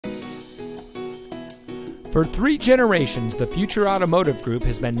For 3 generations, the Future Automotive Group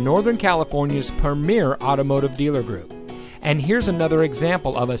has been Northern California's premier automotive dealer group. And here's another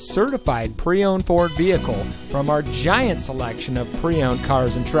example of a certified pre-owned Ford vehicle from our giant selection of pre-owned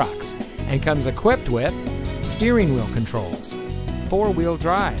cars and trucks, and comes equipped with steering wheel controls, 4-wheel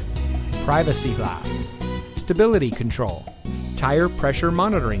drive, privacy glass, stability control, tire pressure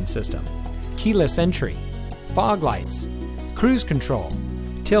monitoring system, keyless entry, fog lights, cruise control,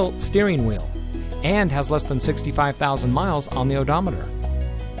 tilt steering wheel, and has less than 65,000 miles on the odometer.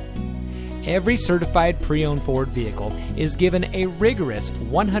 Every certified pre-owned Ford vehicle is given a rigorous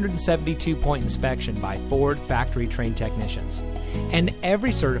 172-point inspection by Ford factory-trained technicians. And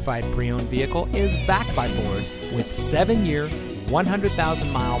every certified pre-owned vehicle is backed by Ford with 7-year,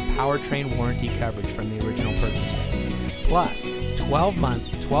 100,000-mile powertrain warranty coverage from the original purchase date, plus 12-month,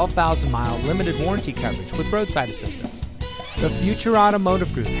 12,000-mile limited warranty coverage with roadside assistance. The Future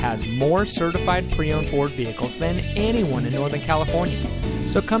Automotive Group has more certified pre-owned Ford vehicles than anyone in Northern California.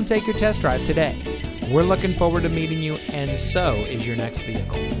 So come take your test drive today. We're looking forward to meeting you, and so is your next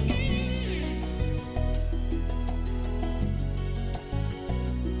vehicle.